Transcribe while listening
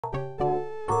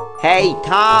Hey,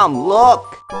 Tom,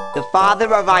 look! The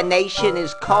father of our nation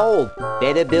is cold.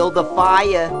 Better build a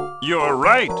fire. You're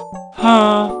right.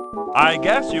 Huh? I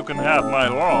guess you can have my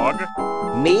log.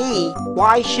 Me?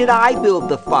 Why should I build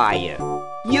the fire?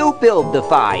 You build the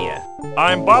fire.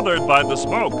 I'm bothered by the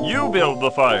smoke. You build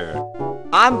the fire.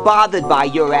 I'm bothered by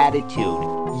your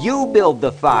attitude. You build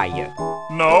the fire.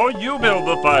 No, you build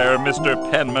the fire, Mr.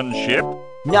 Penmanship.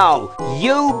 No,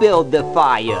 you build the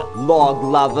fire, log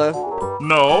lover.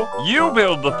 No, you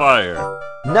build the fire.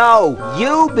 No,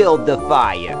 you build the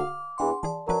fire.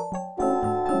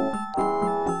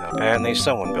 Apparently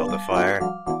someone built the fire.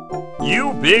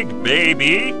 You big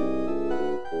baby.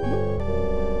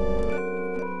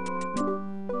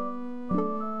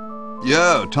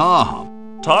 Yo,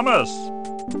 Tom. Thomas.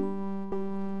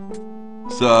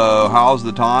 So, how's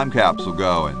the time capsule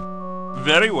going?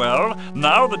 Very well.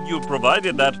 Now that you've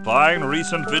provided that fine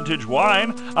recent vintage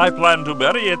wine, I plan to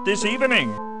bury it this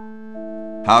evening.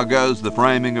 How goes the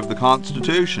framing of the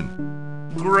Constitution?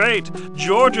 Great.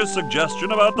 George's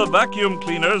suggestion about the vacuum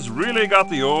cleaners really got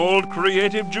the old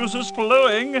creative juices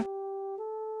flowing.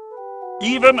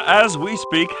 Even as we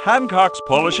speak, Hancock's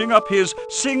polishing up his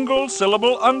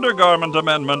single-syllable undergarment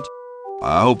amendment.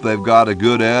 I hope they've got a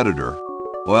good editor.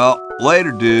 Well,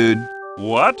 later, dude.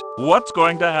 What? What's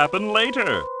going to happen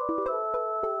later?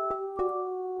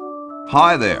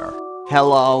 Hi there.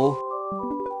 Hello.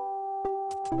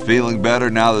 Feeling better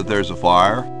now that there's a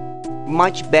fire?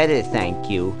 Much better, thank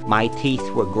you. My teeth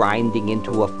were grinding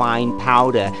into a fine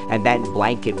powder, and that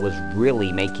blanket was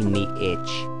really making me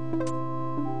itch.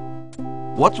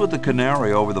 What's with the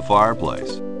canary over the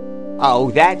fireplace?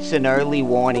 Oh, that's an early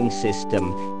warning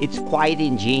system. It's quite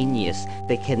ingenious.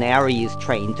 The canary is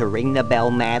trained to ring the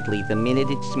bell madly the minute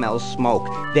it smells smoke.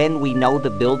 Then we know the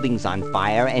building's on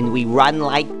fire, and we run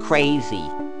like crazy.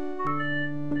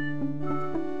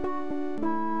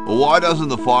 Well, why doesn't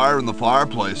the fire in the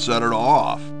fireplace set it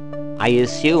off? I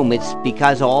assume it's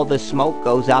because all the smoke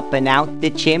goes up and out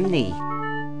the chimney.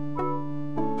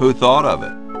 Who thought of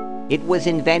it? It was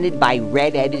invented by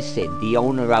Red Edison, the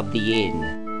owner of the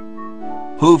inn.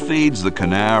 Who feeds the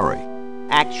canary?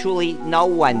 Actually, no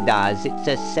one does. It's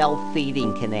a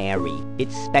self-feeding canary.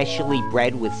 It's specially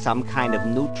bred with some kind of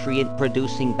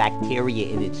nutrient-producing bacteria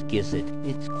in its gizzard.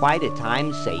 It's quite a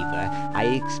time saver. I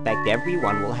expect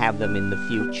everyone will have them in the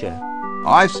future.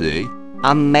 I see.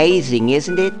 Amazing,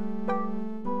 isn't it?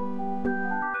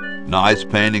 Nice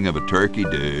painting of a turkey,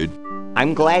 dude.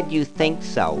 I'm glad you think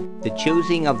so. The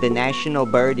choosing of the national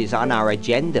bird is on our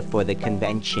agenda for the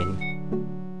convention.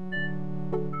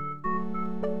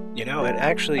 You know, it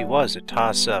actually was a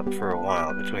toss-up for a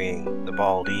while between the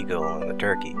bald eagle and the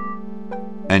turkey.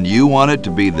 And you want it to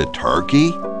be the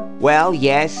turkey? Well,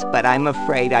 yes, but I'm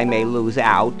afraid I may lose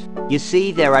out. You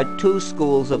see, there are two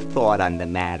schools of thought on the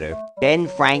matter. Ben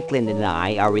Franklin and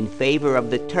I are in favor of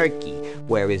the turkey,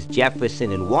 whereas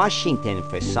Jefferson and Washington,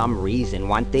 for some reason,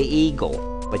 want the eagle.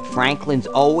 But Franklin's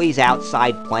always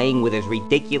outside playing with his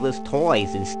ridiculous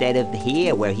toys instead of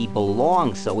here where he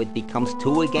belongs, so it becomes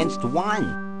 2 against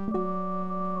 1.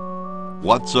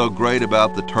 What's so great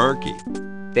about the turkey?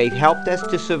 They've helped us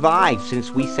to survive since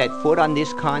we set foot on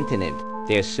this continent.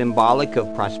 They're symbolic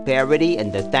of prosperity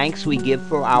and the thanks we give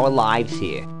for our lives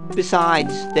here.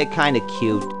 Besides, they're kind of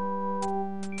cute.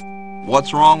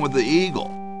 What's wrong with the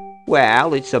eagle?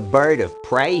 Well, it's a bird of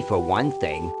prey for one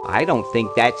thing. I don't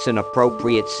think that's an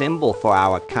appropriate symbol for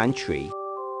our country.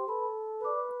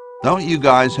 Don't you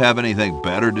guys have anything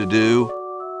better to do?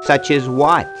 Such as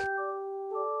what?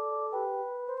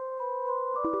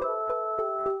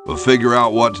 We'll figure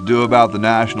out what to do about the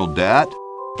national debt?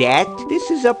 Debt? This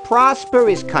is a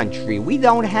prosperous country. We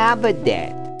don't have a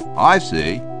debt. I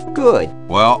see. Good.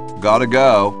 Well, gotta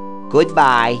go.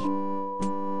 Goodbye.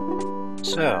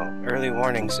 So, early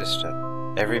warning system.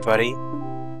 Everybody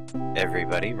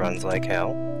runs like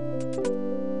hell.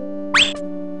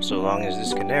 So long as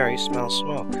this canary smells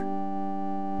smoke.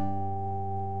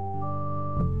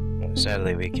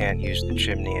 Sadly, we can't use the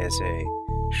chimney as a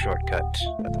shortcut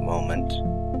at the moment.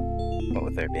 What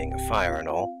with there being a fire and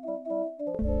all.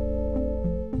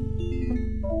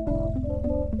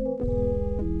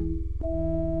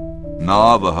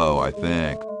 Navajo, I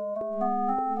think.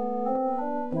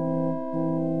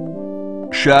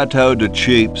 Chateau de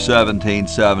Cheap,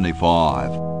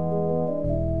 1775.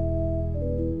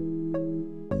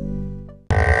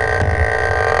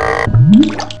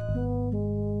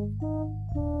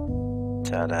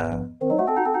 Ta-da.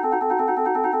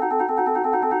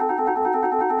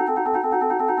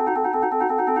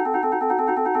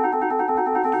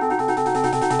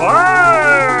 Fire!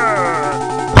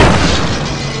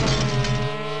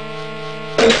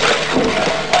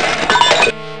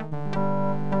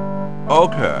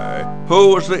 Okay,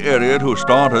 who was the idiot who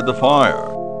started the fire?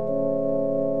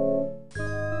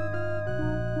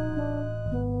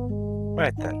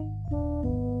 Right then.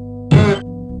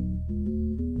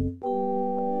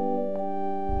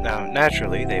 Now,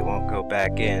 naturally, they won't go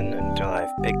back in until I've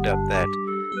picked up that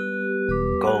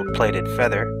gold-plated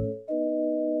feather.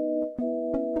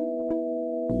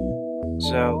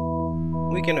 So,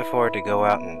 we can afford to go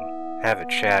out and have a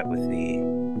chat with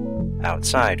the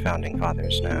outside Founding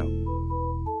Fathers now.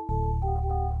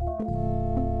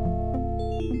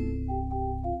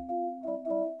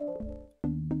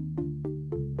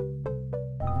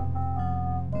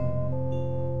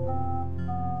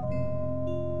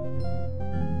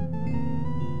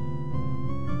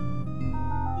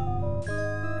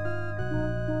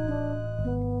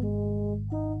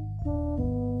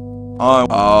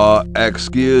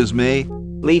 Excuse me?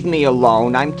 Leave me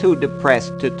alone. I'm too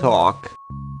depressed to talk.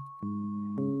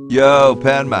 Yo,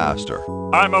 Penmaster.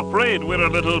 I'm afraid we're a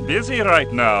little busy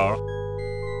right now.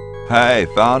 Hey,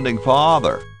 Founding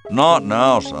Father. Not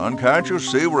now, son. Can't you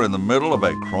see we're in the middle of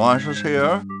a crisis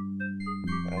here?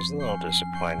 That's a little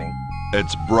disappointing.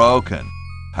 It's broken.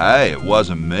 Hey, it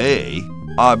wasn't me.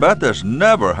 I bet this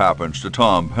never happens to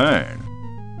Tom Paine.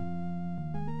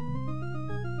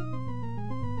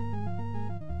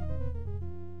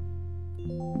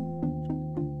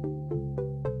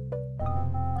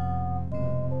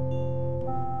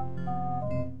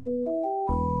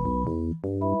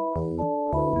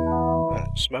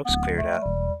 Smoke's cleared out,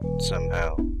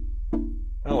 somehow.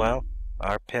 Oh well,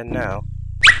 our pin now.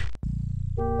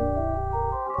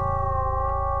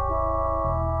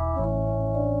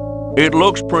 It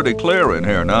looks pretty clear in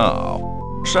here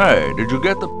now. Say, did you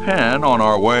get the pen on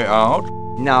our way out?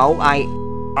 No, I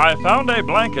found a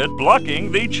blanket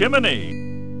blocking the chimney.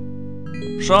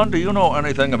 Son, do you know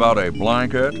anything about a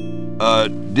blanket?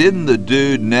 Didn't the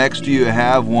dude next to you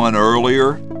have one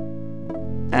earlier?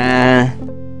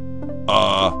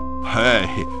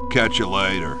 Hey, catch you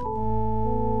later.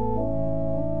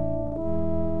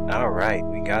 Alright,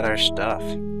 we got our stuff.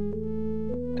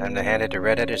 Time to hand it to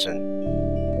Red Edison.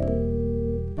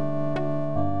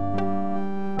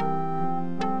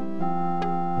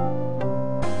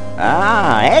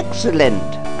 Ah, excellent!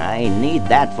 I need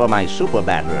that for my super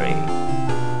battery.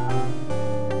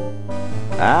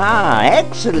 Ah,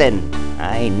 excellent!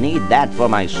 I need that for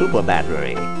my super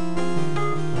battery.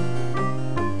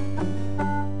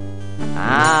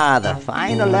 Ah, the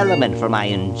final element for my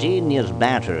ingenious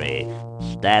battery.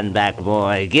 Stand back,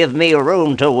 boy. Give me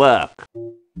room to work.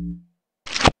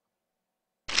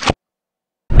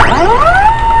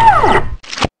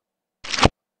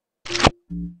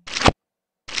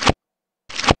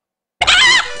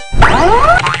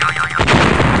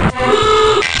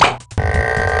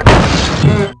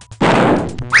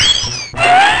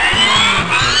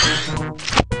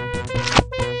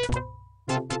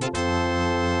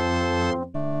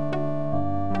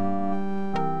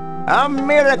 A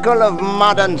miracle of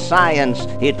modern science.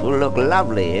 It will look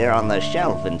lovely here on the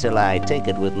shelf until I take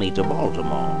it with me to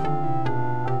Baltimore.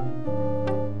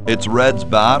 It's Red's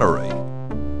battery.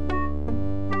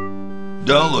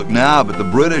 Don't look now, but the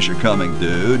British are coming,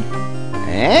 dude.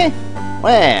 Eh?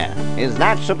 Where? Is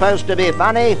that supposed to be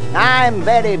funny? I'm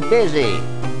very busy.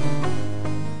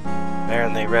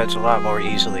 Apparently Red's a lot more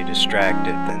easily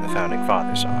distracted than the Founding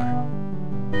Fathers are.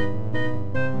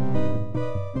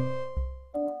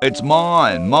 It's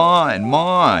mine, mine,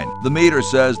 mine. The meter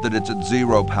says that it's at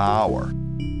 0 power.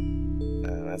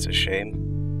 That's a shame.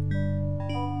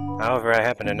 However, I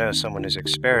happen to know someone who's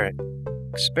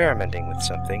experimenting with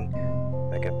something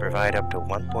that can provide up to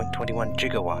 1.21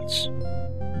 gigawatts.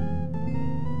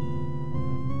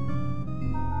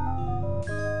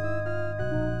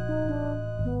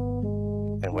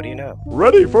 And what do you know?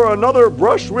 Ready for another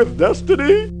brush with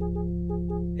destiny?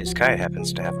 His kite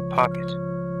happens to have a pocket.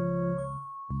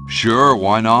 Sure,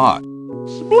 why not?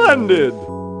 Splendid!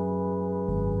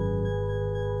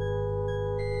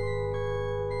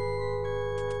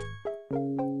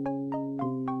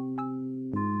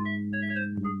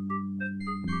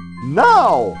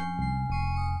 Now!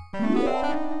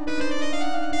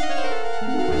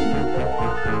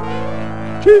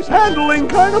 She's handling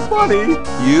kind of funny.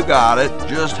 You got it.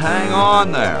 Just hang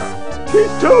on there.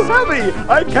 She's too heavy.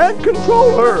 I can't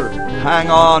control her. Hang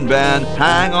on, Ben.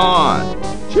 Hang on.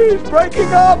 She's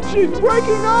breaking up! She's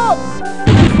breaking up!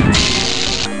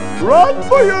 Run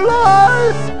for your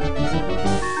life!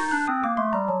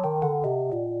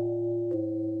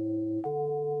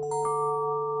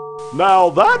 Now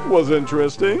that was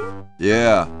interesting.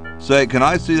 Yeah, Say, can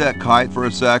I see that kite for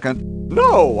a second?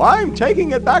 No, I'm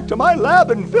taking it back to my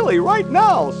lab in Philly right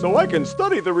now so I can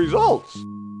study the results.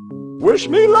 Wish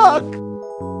me luck.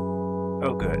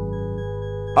 Oh, good.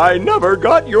 I never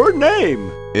got your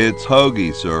name. It's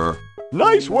Hoagie, sir.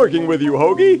 Nice working with you,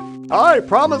 Hoagie. I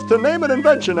promise to name an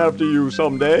invention after you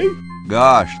someday.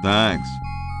 Gosh, thanks.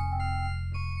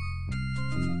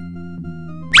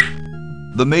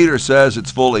 The meter says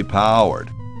it's fully powered.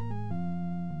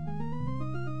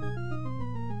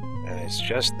 And it's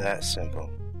just that simple.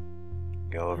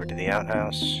 Go over to the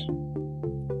outhouse,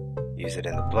 use it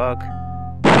in the plug.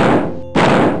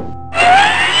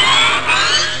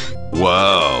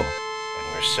 Whoa.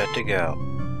 And we're set to go.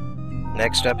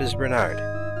 Next up is Bernard.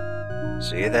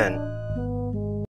 See you then.